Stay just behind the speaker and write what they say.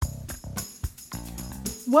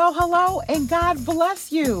Well, hello and God bless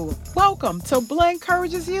you. Welcome to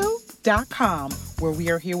BlenCouragesYou.com, where we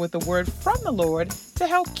are here with the word from the Lord to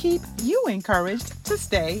help keep you encouraged to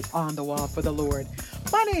stay on the wall for the Lord.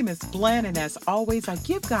 My name is Blen, and as always, I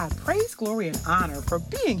give God praise, glory, and honor for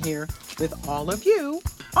being here with all of you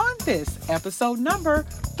on this episode number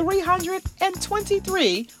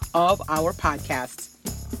 323 of our podcast.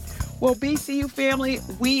 Well, BCU family,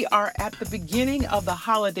 we are at the beginning of the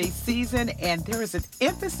holiday season, and there is an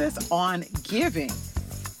emphasis on giving.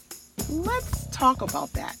 Let's talk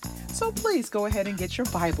about that. So please go ahead and get your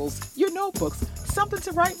Bibles, your notebooks, something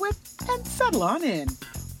to write with, and settle on in.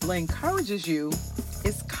 Blen Encourages You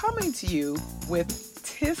is coming to you with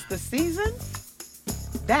 'Tis the Season.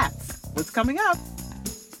 That's what's coming up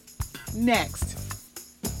next.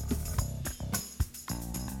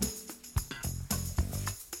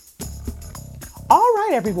 All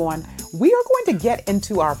right, everyone, we are going to get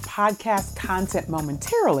into our podcast content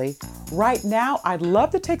momentarily. Right now, I'd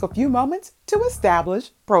love to take a few moments to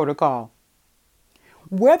establish protocol.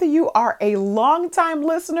 Whether you are a long-time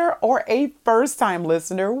listener or a first-time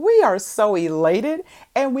listener, we are so elated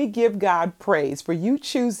and we give God praise for you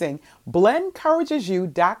choosing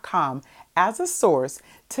BlenCouragesYou.com as a source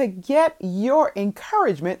to get your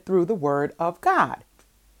encouragement through the Word of God.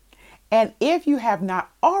 And if you have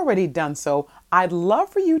not already done so, I'd love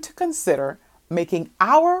for you to consider making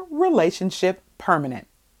our relationship permanent.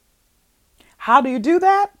 How do you do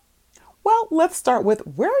that? Well, let's start with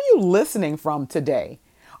where are you listening from today?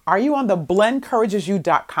 Are you on the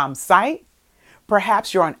BlenCouragesYou.com site?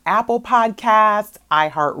 Perhaps you're on Apple Podcasts,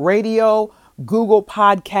 iHeartRadio, Google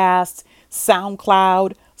Podcasts,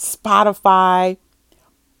 SoundCloud, Spotify,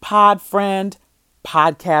 Podfriend,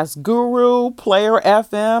 Podcast Guru, Player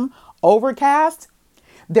FM, Overcast.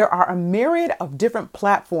 There are a myriad of different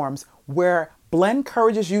platforms where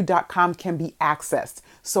BlenCouragesYou.com can be accessed.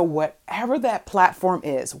 So whatever that platform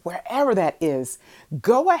is, wherever that is,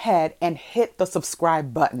 go ahead and hit the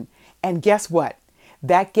subscribe button. And guess what?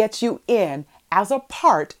 That gets you in as a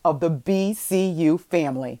part of the BCU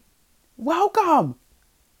family. Welcome.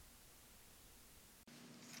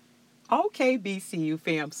 Okay, BCU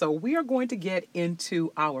fam, so we are going to get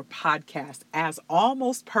into our podcast as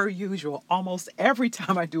almost per usual. Almost every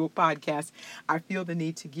time I do a podcast, I feel the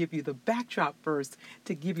need to give you the backdrop first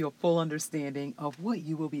to give you a full understanding of what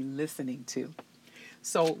you will be listening to.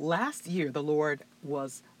 So last year, the Lord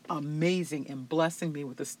was amazing in blessing me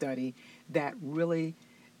with a study that really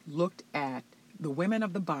looked at the women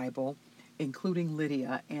of the Bible, including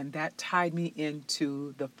Lydia, and that tied me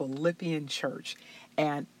into the Philippian church.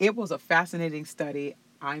 And it was a fascinating study.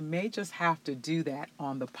 I may just have to do that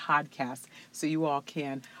on the podcast so you all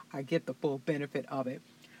can get the full benefit of it.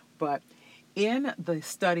 But in the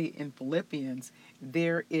study in Philippians,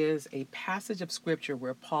 there is a passage of scripture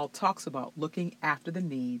where Paul talks about looking after the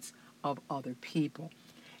needs of other people.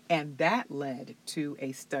 And that led to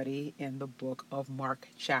a study in the book of Mark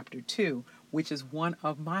chapter 2, which is one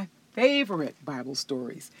of my favorite Bible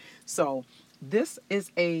stories. So this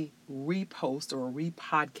is a repost or a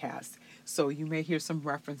repodcast. So you may hear some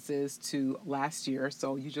references to last year.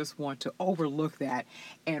 So you just want to overlook that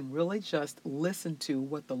and really just listen to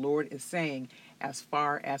what the Lord is saying as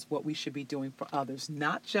far as what we should be doing for others,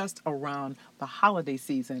 not just around the holiday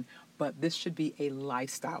season, but this should be a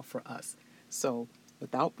lifestyle for us. So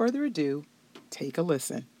without further ado, take a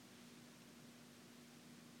listen.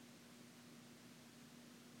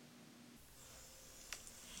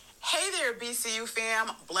 Hey there, BCU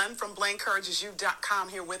fam. Blen from BlenCouragesYou.com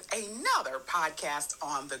here with another podcast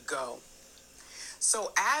on the go.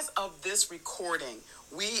 So as of this recording,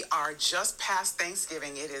 we are just past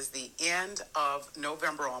Thanksgiving. It is the end of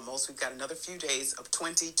November almost. We've got another few days of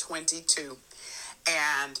 2022.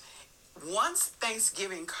 And once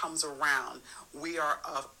Thanksgiving comes around, we are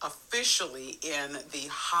officially in the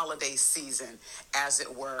holiday season, as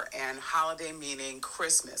it were, and holiday meaning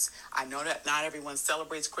Christmas. I know that not everyone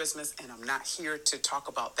celebrates Christmas, and I'm not here to talk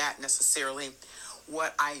about that necessarily.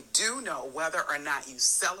 What I do know, whether or not you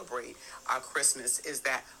celebrate Christmas, is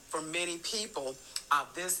that for many people,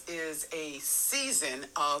 this is a season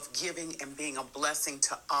of giving and being a blessing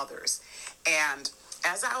to others. And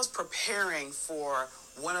as I was preparing for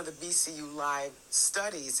one of the BCU Live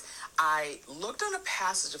studies, I looked on a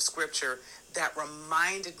passage of scripture that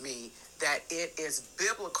reminded me that it is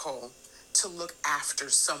biblical to look after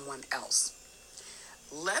someone else.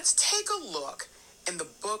 Let's take a look in the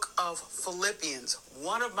book of Philippians,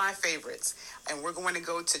 one of my favorites, and we're going to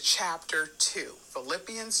go to chapter 2,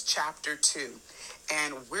 Philippians chapter 2,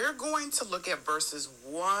 and we're going to look at verses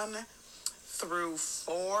 1 through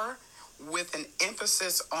 4 with an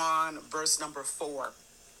emphasis on verse number 4.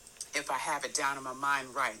 if I have it down in my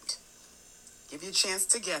mind right. Give you a chance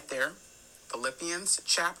to get there. Philippians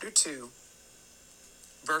chapter 2,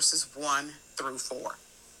 verses 1 through 4.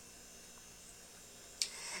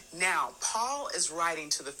 Now, Paul is writing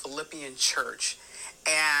to the Philippian church,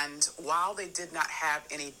 and while they did not have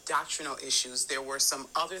any doctrinal issues, there were some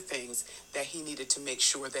other things that he needed to make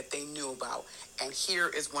sure that they knew about. And here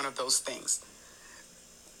is one of those things.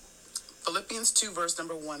 Philippians 2, verse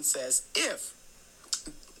number 1 says, "If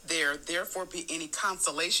there therefore be any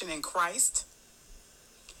consolation in Christ,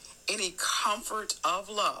 any comfort of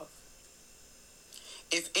love,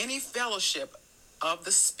 if any fellowship of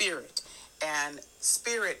the Spirit," and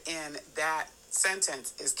Spirit in that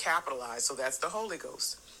sentence is capitalized, so that's the Holy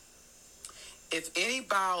Ghost. "If any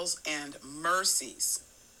bowels and mercies,"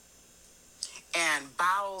 and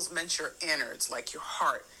bowels meant your innards, like your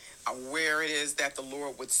heart, where it is that the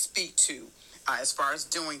Lord would speak to as far as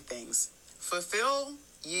doing things. "Fulfill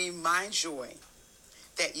ye my joy,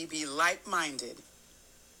 that ye be like-minded,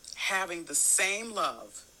 having the same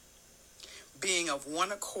love, being of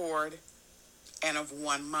one accord and of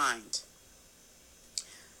one mind."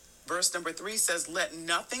 Verse number 3 says, "Let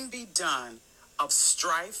nothing be done of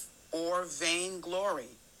strife or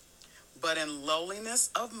vainglory, but in lowliness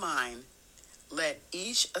of mind, let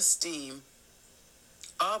each esteem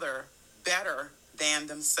other better than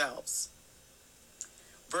themselves."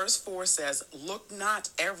 Verse 4 says, "Look not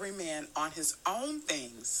every man on his own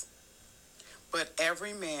things, but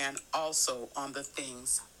every man also on the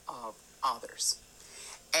things of others."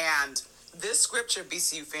 And this scripture,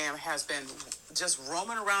 BCU fam, has been just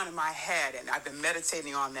roaming around in my head, and I've been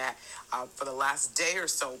meditating on that for the last day or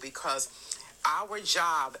so, because our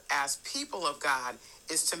job as people of God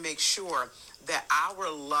is to make sure that our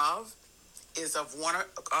love is of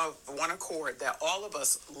one accord, that all of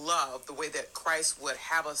us love the way that Christ would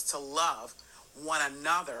have us to love one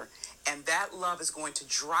another, and that love is going to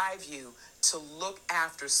drive you to look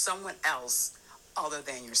after someone else other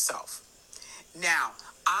than yourself. Now,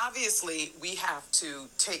 obviously, we have to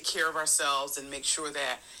take care of ourselves and make sure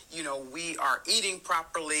that, we are eating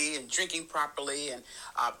properly and drinking properly and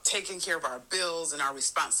taking care of our bills and our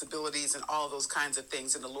responsibilities and all those kinds of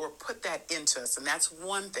things. And the Lord put that into us, and that's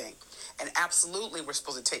one thing. And absolutely, we're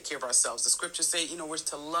supposed to take care of ourselves. The scriptures say, we're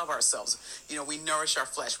to love ourselves. We nourish our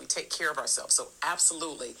flesh. We take care of ourselves. So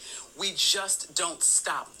absolutely, we just don't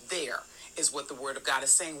stop there, is what the word of God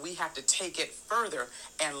is saying. We have to take it further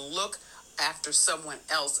and look after someone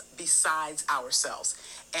else besides ourselves.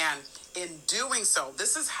 And in doing so,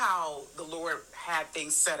 this is how the Lord had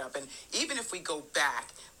things set up. And even if we go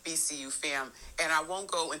back, BCU fam, and I won't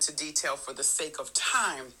go into detail for the sake of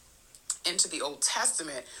time, into the Old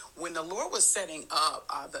Testament, when the Lord was setting up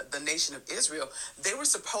the nation of Israel, they were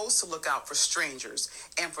supposed to look out for strangers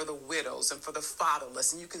and for the widows and for the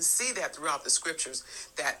fatherless. And you can see that throughout the scriptures,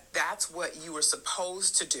 that that's what you were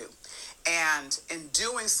supposed to do. And in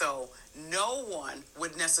doing so, no one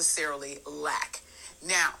would necessarily lack.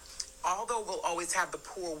 Now, although we'll always have the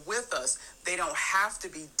poor with us, they don't have to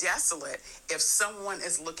be desolate if someone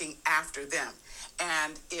is looking after them.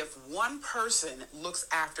 And if one person looks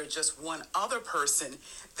after just one other person,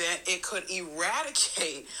 then it could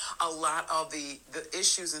eradicate a lot of the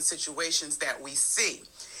issues and situations that we see.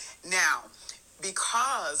 Now,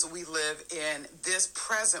 because we live in this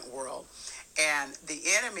present world, and the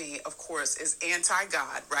enemy, of course, is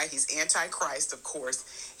anti-God, right? He's anti-Christ, of course.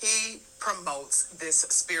 He promotes this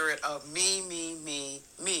spirit of me,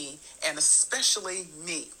 and especially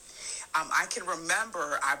me. I can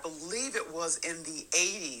remember, I believe it was in the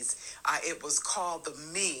 80s, it was called the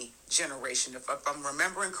me generation, if I'm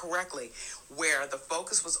remembering correctly, where the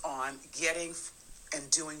focus was on getting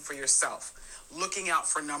and doing for yourself, looking out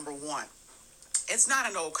for number one. It's not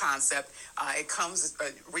an old concept. It comes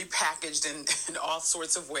repackaged in all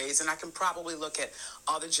sorts of ways, and I can probably look at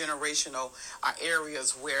other generational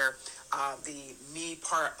areas where the me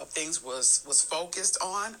part of things was focused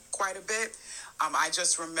on quite a bit. I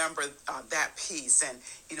just remember that piece, and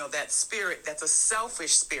that spirit, that's a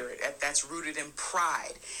selfish spirit that's rooted in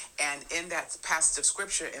pride. And in that passage of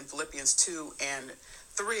scripture in Philippians 2 and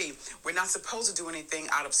 3, we're not supposed to do anything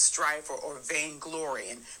out of strife or vainglory,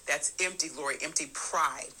 and that's empty glory, empty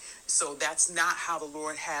pride. So that's not how the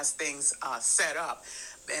Lord has things set up.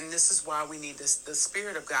 And this is why we need the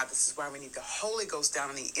Spirit of God. This is why we need the Holy Ghost down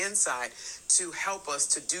on the inside to help us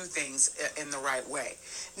to do things in the right way.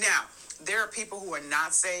 Now, there are people who are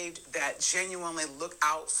not saved that genuinely look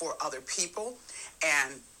out for other people,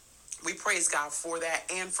 and we praise God for that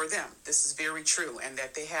and for them. This is very true, and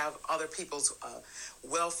that they have other people's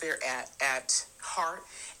welfare at heart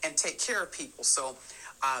and take care of people. So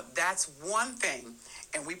That's one thing,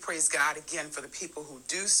 and we praise God again for the people who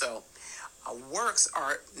do so. Works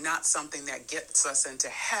are not something that gets us into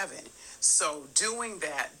heaven. So doing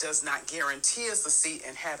that does not guarantee us a seat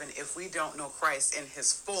in heaven if we don't know Christ in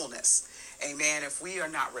his fullness. Amen. If we are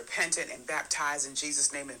not repentant and baptized in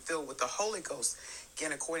Jesus' name and filled with the Holy Ghost,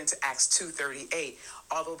 again, according to Acts 2:38,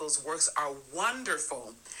 although those works are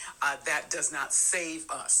wonderful, that does not save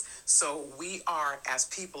us. So we are, as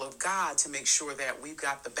people of God, to make sure that we've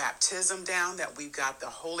got the baptism down, that we've got the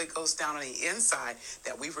Holy Ghost down on the inside,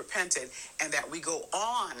 that we've repented, and that we go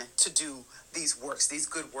on to do these works, these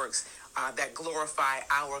good works, that glorify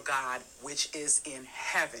our God, which is in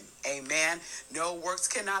heaven. Amen. No works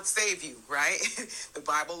cannot save you, right? The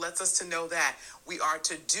Bible lets us to know that we are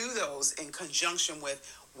to do those in conjunction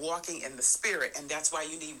with walking in the Spirit. And that's why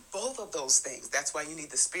you need both of those things. That's why you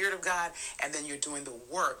need the Spirit of God, and then you're doing the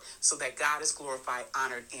work so that God is glorified,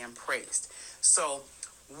 honored, and praised. So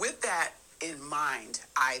with that in mind,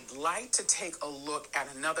 I'd like to take a look at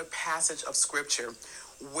another passage of Scripture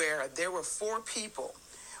where there were 4 people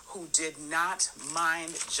who did not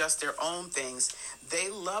mind just their own things. They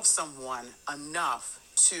loved someone enough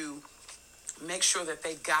to make sure that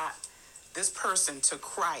they got this person to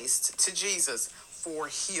Christ, to Jesus, for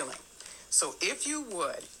healing. So if you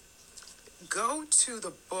would, go to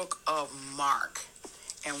the book of Mark,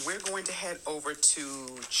 and we're going to head over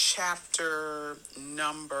to chapter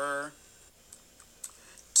number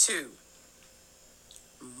 2.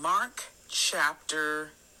 Mark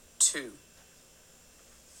chapter 2.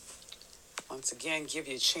 Once again, give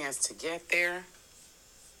you a chance to get there.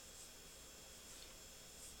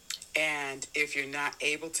 And if you're not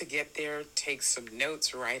able to get there, take some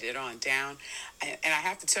notes, write it on down. And I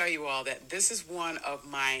have to tell you all that this is one of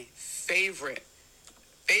my favorite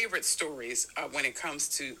stories when it comes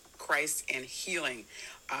to Christ and healing.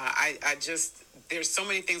 I just, there's so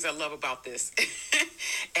many things I love about this.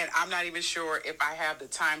 And I'm not even sure if I have the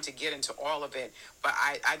time to get into all of it, but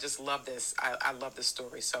I just love this. I love this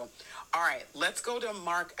story. So, all right, let's go to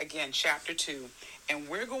Mark again, chapter 2. And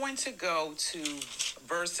we're going to go to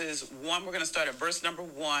verses 1. We're going to start at verse number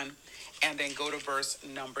 1 and then go to verse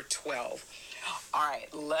number 12. All right,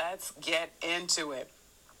 let's get into it.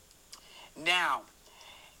 Now,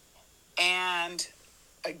 and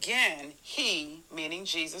again, he, meaning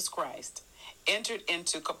Jesus Christ, entered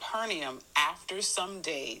into Capernaum after some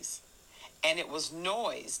days, and it was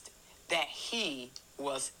noised that he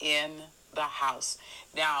was in the house.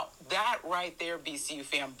 Now, that right there, BCU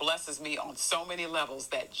fam, blesses me on so many levels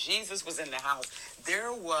that Jesus was in the house.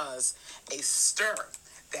 There was a stir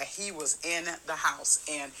that he was in the house.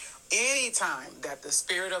 And anytime that the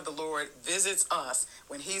Spirit of the Lord visits us,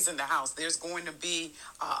 when he's in the house, there's going to be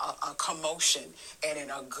a commotion, and in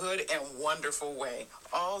a good and wonderful way.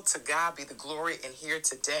 All to God be the glory in here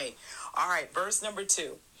today. All right, verse number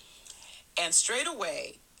 2. And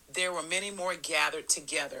straightway there were many more gathered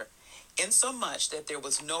together, insomuch that there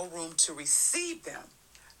was no room to receive them.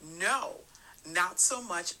 No, not so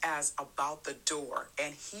much as about the door.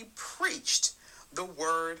 And he preached the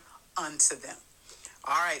word unto them.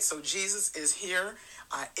 All right, so Jesus is here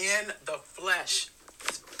in the flesh,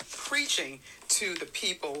 preaching to the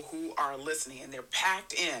people who are listening, and they're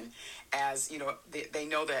packed in as, you know, they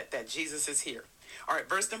know that Jesus is here. All right,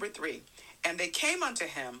 verse number 3. And they came unto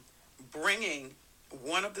him, bringing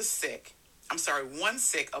one sick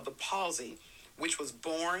of the palsy, which was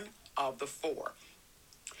born of the 4.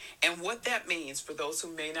 And what that means, for those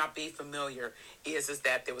who may not be familiar, is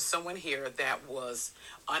that there was someone here that was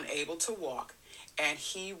unable to walk, and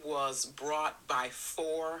he was brought by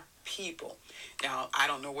 4 people. Now, I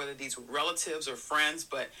don't know whether these were relatives or friends,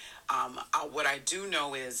 but what I do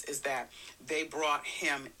know is that they brought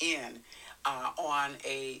him in on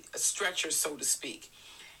a stretcher, so to speak.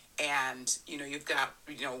 And, you know, you've got,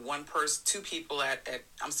 one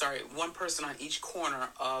person on each corner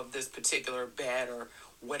of this particular bed or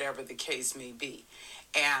whatever the case may be.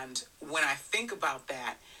 And when I think about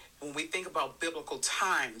that, when we think about biblical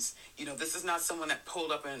times, this is not someone that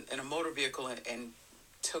pulled up in a motor vehicle and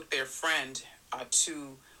took their friend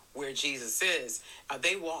to where Jesus is.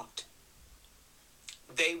 They walked.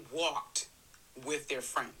 They walked with their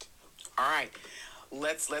friend. All right,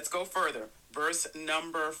 let's go further. Verse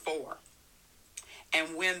number 4.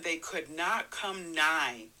 And when they could not come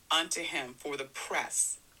nigh unto him for the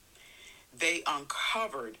press, they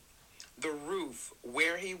uncovered the roof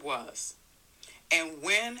where he was. And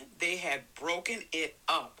when they had broken it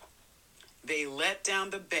up, they let down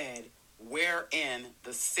the bed wherein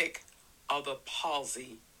the sick of the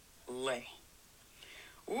palsy lay.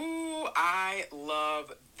 Ooh, I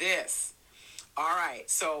love this. All right,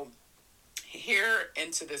 so Here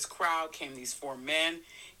into this crowd came these four men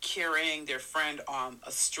carrying their friend on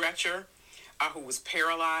a stretcher, who was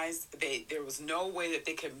paralyzed. There was no way that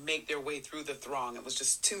they could make their way through the throng. It was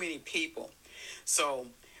just too many people. So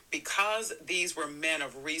because these were men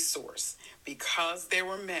of resource, because they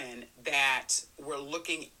were men that were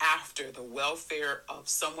looking after the welfare of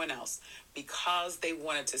someone else, because they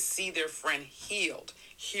wanted to see their friend healed,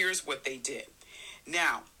 here's what they did.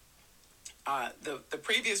 Now, the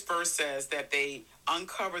previous verse says that they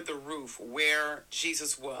uncovered the roof where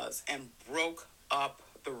Jesus was and broke up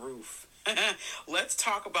the roof. Let's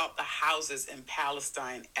talk about the houses in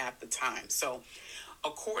Palestine at the time. So,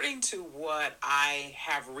 according to what I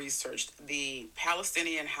have researched, the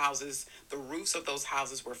Palestinian houses, the roofs of those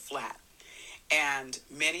houses were flat. And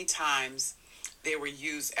many times they were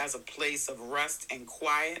used as a place of rest and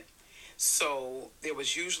quiet. So there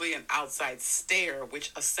was usually an outside stair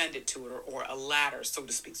which ascended to it, or a ladder, so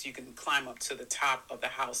to speak, so you can climb up to the top of the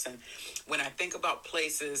house. And when I think about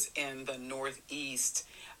places in the Northeast,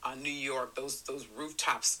 New York, those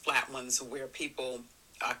rooftops, flat ones, where people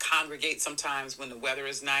congregate sometimes when the weather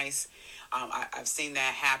is nice. I've seen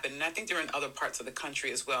that happen, and I think they're in other parts of the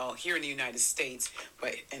country as well, here in the United States,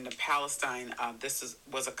 but in the Palestine,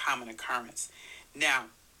 was a common occurrence. Now,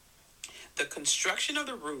 the construction of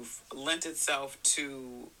the roof lent itself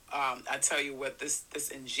to, I tell you what, this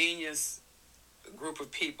ingenious group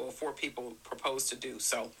of people, four people, proposed to do.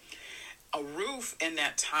 So, a roof in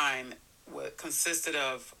that time consisted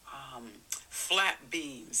of flat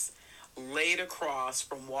beams laid across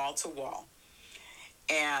from wall to wall.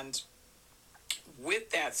 And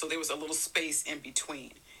with that, so there was a little space in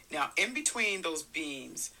between. Now, in between those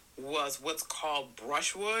beams was what's called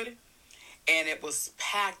brushwood, and it was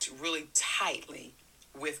packed really tightly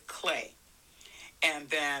with clay and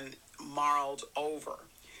then marled over.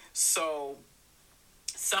 So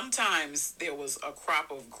sometimes there was a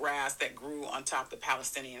crop of grass that grew on top of the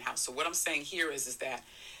Palestinian house. So what I'm saying here is that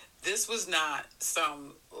this was not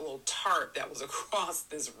some little tarp that was across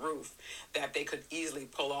this roof that they could easily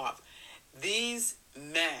pull off. These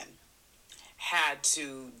men had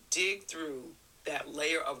to dig through that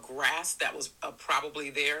layer of grass that was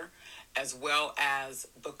probably there, as well as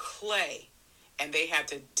the clay. And they had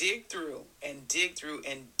to dig through and dig through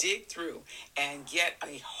and dig through and get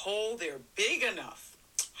a hole there big enough.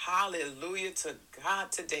 Hallelujah to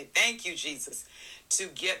God today. Thank you, Jesus, to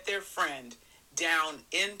get their friend down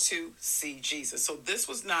into see Jesus. So this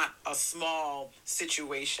was not a small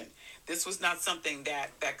situation. This was not something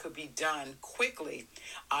that could be done quickly.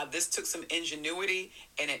 This took some ingenuity,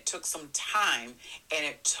 and it took some time, and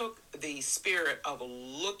it took the spirit of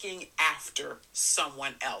looking after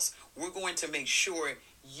someone else. We're going to make sure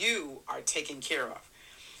you are taken care of.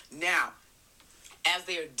 Now, as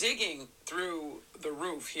they are digging through the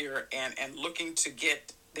roof here and looking to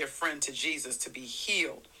get their friend to Jesus to be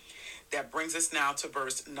healed, that brings us now to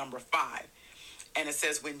verse number 5. And it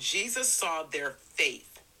says, when Jesus saw their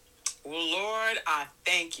faith, Lord, I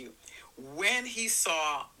thank you. When he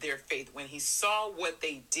saw their faith, when he saw what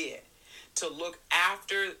they did to look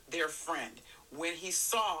after their friend, when he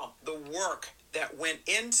saw the work that went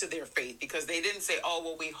into their faith, because they didn't say, oh,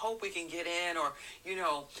 well, we hope we can get in, or,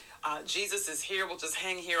 Jesus is here, we'll just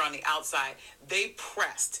hang here on the outside. They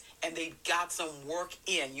pressed and they got some work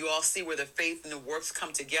in. You all see where the faith and the works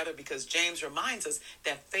come together, because James reminds us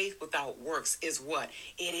that faith without works is what?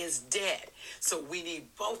 It is dead. So we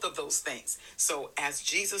need both of those things. So as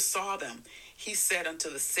Jesus saw them, he said unto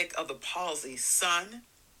the sick of the palsy, son,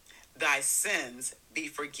 thy sins be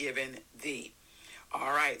forgiven thee.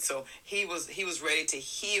 All right, so he was ready to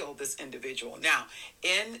heal this individual. Now,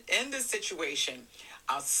 in this situation,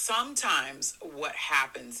 sometimes what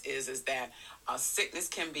happens is that sickness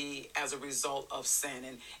can be as a result of sin,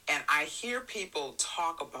 and I hear people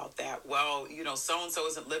talk about that. Well, so and so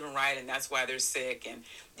isn't living right, and that's why they're sick, and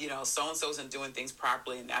so and so isn't doing things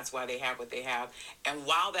properly, and that's why they have what they have. And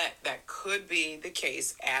while that could be the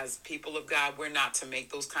case, as people of God, we're not to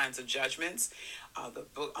make those kinds of judgments. The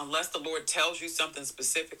book, unless the Lord tells you something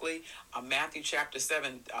specifically, Matthew chapter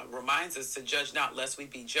 7 reminds us to judge not lest we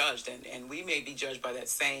be judged, and we may be judged by that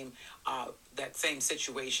same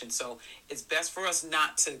situation. So it's best for us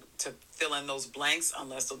not to fill in those blanks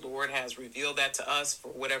unless the Lord has revealed that to us for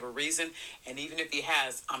whatever reason. And even if he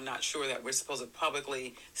has, I'm not sure that we're supposed to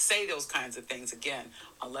publicly say those kinds of things again,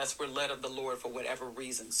 unless we're led of the Lord for whatever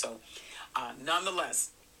reason. So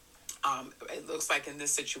nonetheless, it looks like in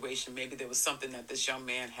this situation, maybe there was something that this young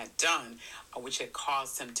man had done, which had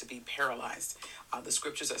caused him to be paralyzed. The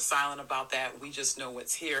scriptures are silent about that. We just know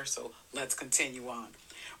what's here, so let's continue on.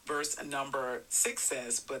 Verse number 6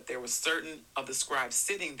 says, "But there were certain of the scribes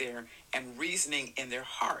sitting there and reasoning in their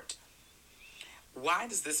heart, 'Why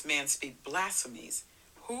does this man speak blasphemies?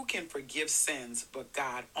 Who can forgive sins but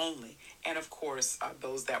God only?'" And of course,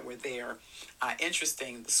 those that were there,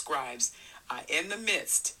 interesting, the scribes in the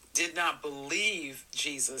midst did not believe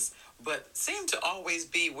Jesus, but seemed to always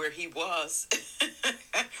be where he was,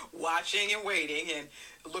 watching and waiting and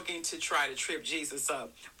looking to try to trip Jesus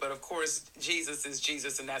up. But of course, Jesus is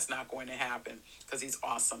Jesus, and that's not going to happen because he's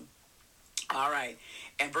awesome. All right.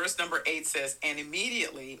 And verse number 8 says, "And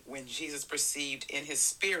immediately when Jesus perceived in his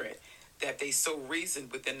spirit that they so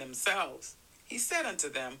reasoned within themselves, he said unto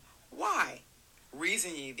them, 'Why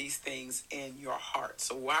reason ye these things in your heart?'"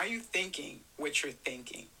 So why are you thinking what you're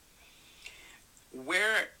thinking?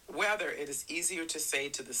 Whether it is easier to say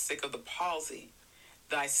to the sick of the palsy,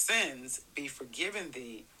 "Thy sins be forgiven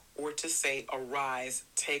thee," or to say, "Arise,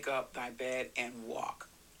 take up thy bed and walk."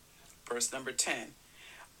 Verse number 10,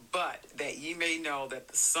 "But that ye may know that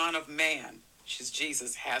the Son of Man," which is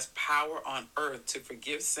Jesus, "has power on earth to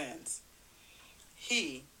forgive sins.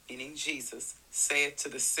 He," meaning Jesus, "saith to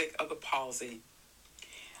the sick of the palsy,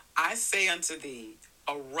 I say unto thee,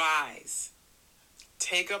 Arise,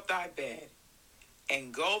 take up thy bed,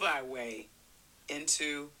 and go thy way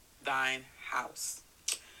into thine house."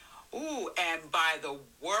 Ooh, and by the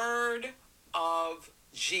word of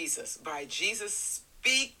Jesus, by Jesus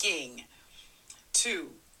speaking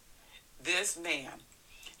to this man,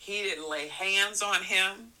 he didn't lay hands on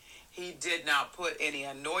him. He did not put any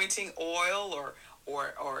anointing oil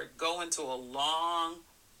or go into a long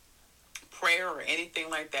prayer or anything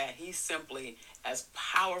like that. He simply, as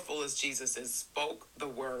powerful as Jesus is, spoke the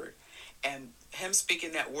word. And him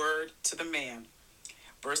speaking that word to the man,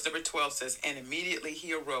 verse number 12 says, "And immediately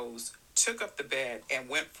he arose, took up the bed, and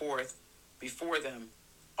went forth before them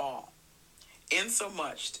all,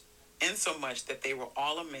 insomuch that they were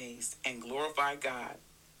all amazed and glorified God,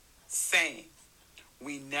 saying,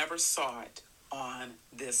 We never saw it on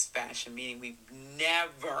this fashion," meaning we've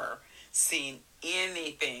never seen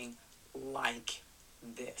anything like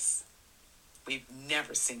this. We've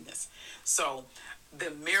never seen this. So the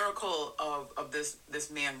miracle of this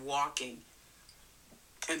man walking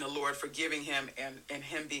and the Lord forgiving him and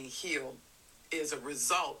him being healed is a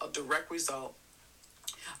direct result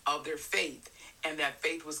of their faith. And that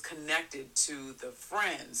faith was connected to the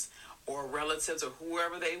friends or relatives or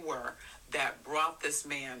whoever they were that brought this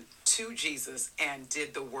man to Jesus and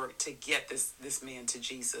did the work to get this man to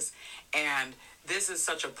Jesus. And this is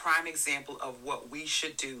such a prime example of what we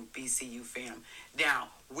should do, BCU fam. Now,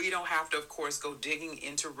 we don't have to, of course, go digging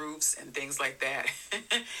into roofs and things like that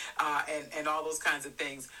and all those kinds of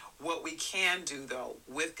things. What we can do, though,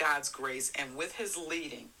 with God's grace and with his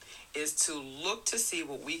leading, is to look to see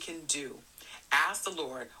what we can do. Ask the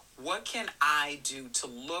Lord, what can I do to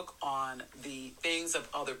look on the things of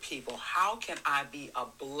other people? How can I be a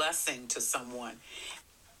blessing to someone?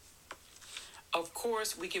 Of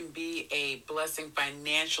course, we can be a blessing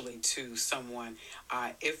financially to someone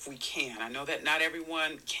if we can. I know that not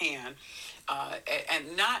everyone can, and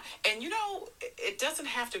it doesn't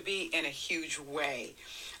have to be in a huge way.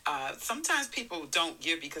 Sometimes people don't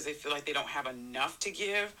give because they feel like they don't have enough to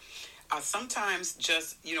give. Sometimes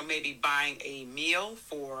just, maybe buying a meal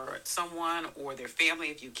for someone or their family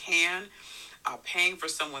if you can. Paying for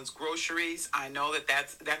someone's groceries. I know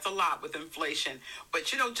that's a lot with inflation, but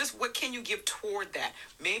just what can you give toward that?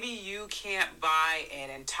 Maybe you can't buy an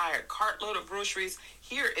entire cartload of groceries.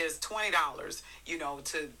 Here is $20,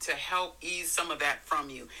 to help ease some of that from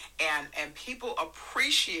you. And people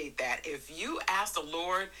appreciate that. If you ask the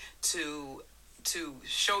Lord to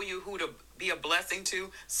show you who to be a blessing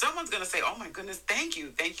to, someone's going to say, "Oh my goodness, thank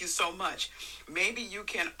you so much." Maybe you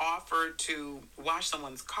can offer to wash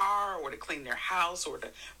someone's car or to clean their house or to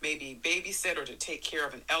maybe babysit or to take care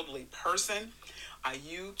of an elderly person.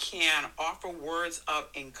 You can offer words of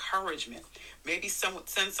encouragement. Maybe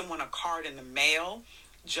send someone a card in the mail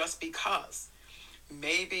just because.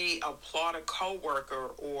 Maybe applaud a coworker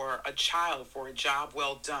or a child for a job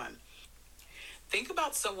well done. Think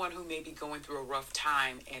about someone who may be going through a rough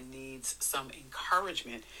time and needs some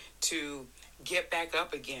encouragement to get back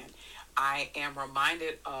up again. I am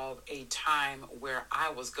reminded of a time where I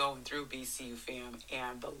was going through, BCU fam,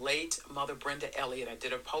 and the late Mother Brenda Elliott, I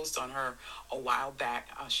did a post on her a while back.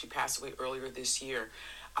 She passed away earlier this year.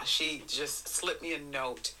 She just slipped me a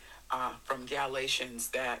note from Galatians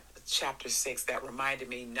that chapter 6 that reminded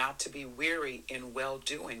me not to be weary in well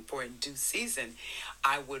doing, for in due season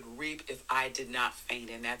I would reap if I did not faint.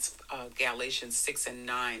 And that's Galatians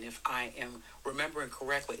 6:9, if I am remembering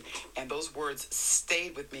correctly. And those words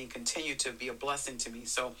stayed with me and continue to be a blessing to me.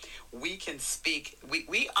 So we can speak,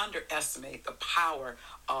 we underestimate the power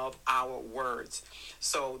of our words.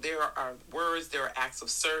 So there are words, there are acts of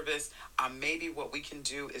service. Maybe what we can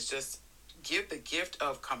do is just give the gift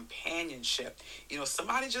of companionship.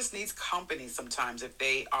 Somebody just needs company sometimes. If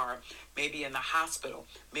they are maybe in the hospital,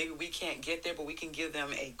 maybe we can't get there, but we can give them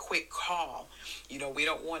a quick call. We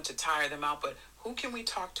don't want to tire them out, but who can we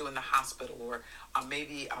talk to in the hospital? Or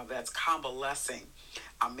maybe that's convalescing.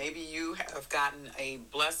 Maybe you have gotten a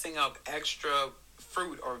blessing of extra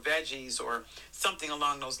fruit or veggies or something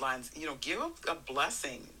along those lines. Give a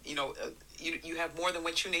blessing. You have more than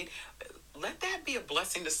what you need. Let that be a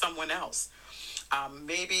blessing to someone else.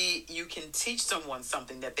 Maybe you can teach someone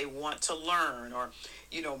something that they want to learn, or,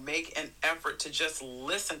 make an effort to just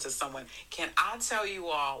listen to someone. Can I tell you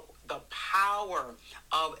all the power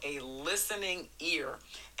of a listening ear,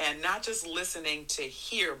 and not just listening to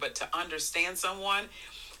hear, but to understand someone?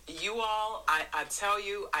 You all, I tell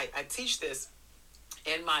you, I teach this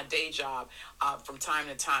in my day job from time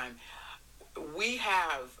to time. We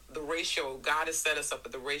have the ratio, God has set us up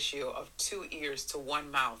with the ratio of 2 ears to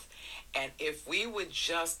 1 mouth. And if we would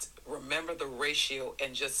just remember the ratio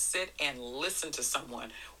and just sit and listen to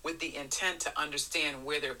someone with the intent to understand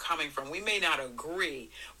where they're coming from, we may not agree,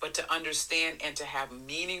 but to understand and to have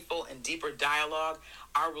meaningful and deeper dialogue,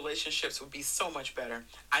 our relationships would be so much better.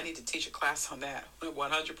 I need to teach a class on that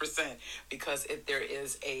 100%, because if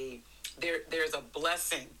there's a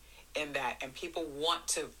blessing in that, and people want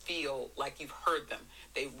to feel like you've heard them.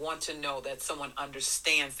 They want to know that someone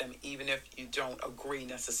understands them, even if you don't agree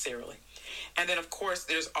necessarily. And then, of course,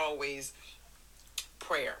 there's always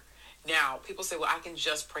prayer. Now, people say, well, I can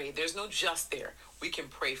just pray. There's no just there. We can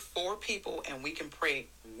pray for people and we can pray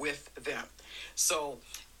with them. So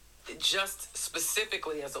just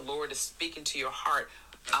specifically as the Lord is speaking to your heart,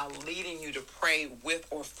 leading you to pray with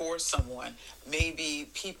or for someone, maybe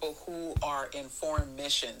people who are in foreign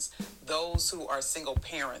missions, those who are single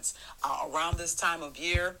parents. Around this time of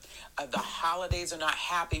year, the holidays are not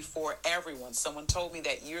happy for everyone. Someone told me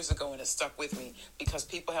that years ago, and it stuck with me, because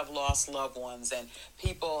people have lost loved ones, and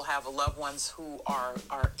people have loved ones who are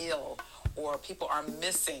ill, or people are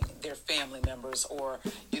missing their family members, or,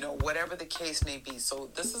 whatever the case may be. So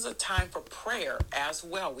this is a time for prayer as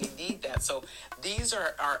well. We need that. So these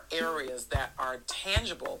are our areas that are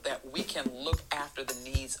tangible, that we can look after the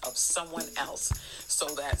needs of someone else, so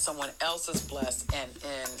that someone else is blessed. And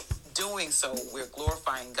in doing so, we're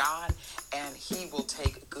glorifying God, and He will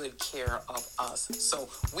take good care of us. So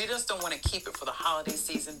we just don't want to keep it for the holiday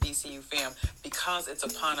season, BCU fam, because it's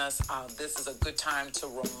upon us. This is a good time to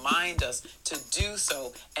remind us to do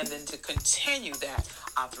so, and then to continue that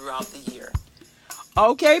throughout the year.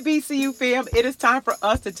 Okay, BCU fam, it is time for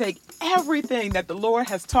us to take everything that the Lord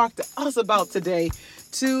has talked to us about today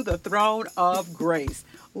to the throne of grace.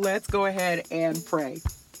 Let's go ahead and pray.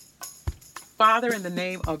 Father, in the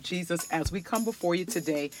name of Jesus, as we come before you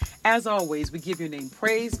today, as always, we give your name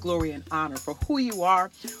praise, glory, and honor for who you are,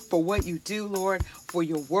 for what you do, Lord, for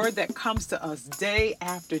your word that comes to us day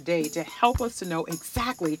after day to help us to know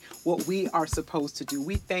exactly what we are supposed to do.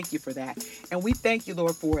 We thank you for that. And we thank you,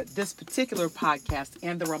 Lord, for this particular podcast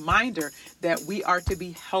and the reminder that we are to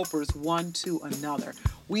be helpers one to another.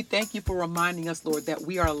 We thank you for reminding us, Lord, that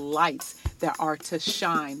we are lights that are to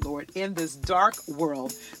shine, Lord, in this dark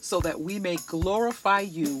world, so that we may glorify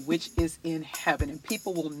you, which is in heaven, and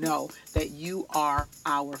people will know that you are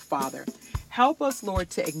our Father. Help us, Lord,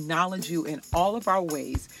 to acknowledge you in all of our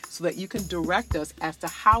ways, so that you can direct us as to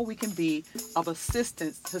how we can be of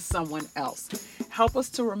assistance to someone else. Help us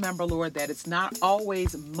to remember, Lord, that it's not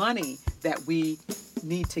always money that we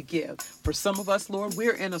need to give. For some of us, Lord,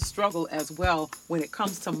 we're in a struggle as well when it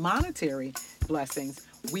comes to monetary blessings.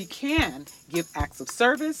 We can give acts of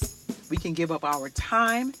service. We can give up our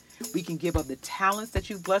time. We can give up the talents that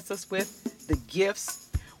you've blessed us with, the gifts.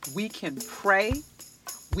 We can pray.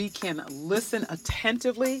 We can listen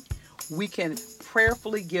attentively. We can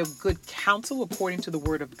prayerfully give good counsel according to the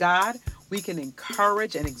word of God. We can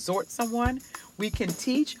encourage and exhort someone. We can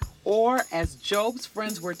teach, or as Job's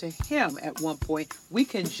friends were to him at one point, we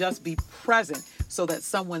can just be present so that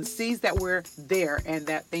someone sees that we're there and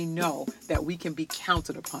that they know that we can be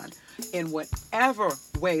counted upon. In whatever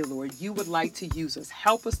way, Lord, you would like to use us,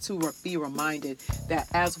 help us to be reminded that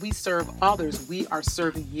as we serve others, we are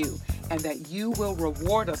serving you. and that you will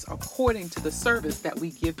reward us according to the service that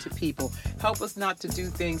we give to people. Help us not to do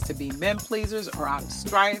things to be men pleasers or out of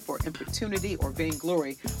strife or importunity or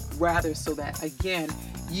vainglory, rather so that, again,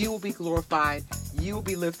 you will be glorified, you will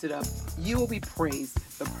be lifted up, you will be praised.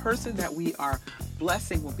 The person that we are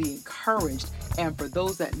blessing will be encouraged. And for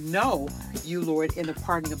those that know you, Lord, in the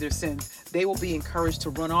pardoning of their sins, they will be encouraged to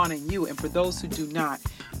run on in you. And for those who do not,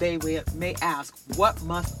 they may ask, what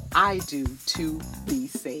must I do to be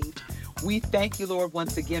saved? We thank you, Lord,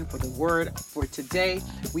 once again for the word for today.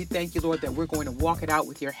 We thank you, Lord, that we're going to walk it out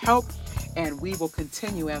with your help. And we will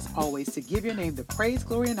continue, as always, to give your name the praise,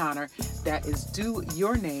 glory, and honor that is due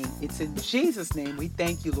your name. It's in Jesus' name we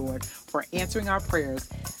thank you, Lord, for answering our prayers.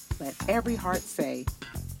 Let every heart say,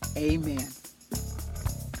 amen.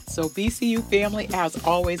 So BCU family, as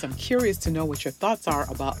always, I'm curious to know what your thoughts are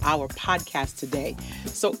about our podcast today.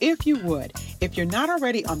 So if you would, if you're not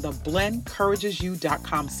already on the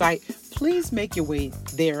BlenCouragesYou.com site, please make your way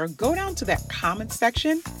there. Go down to that comment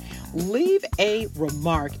section, leave a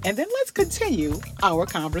remark, and then let's continue our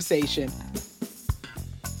conversation.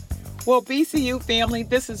 Well, BCU family,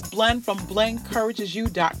 this is Blen from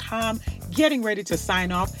BlenCouragesYou.com, getting ready to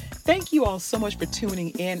sign off. Thank you all so much for tuning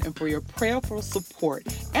in and for your prayerful support.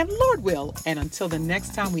 And Lord will, and until the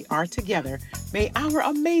next time we are together, may our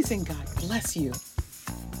amazing God bless you,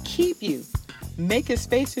 keep you, make his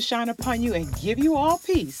face to shine upon you, and give you all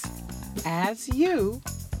peace as you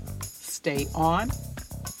stay on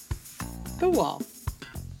the wall.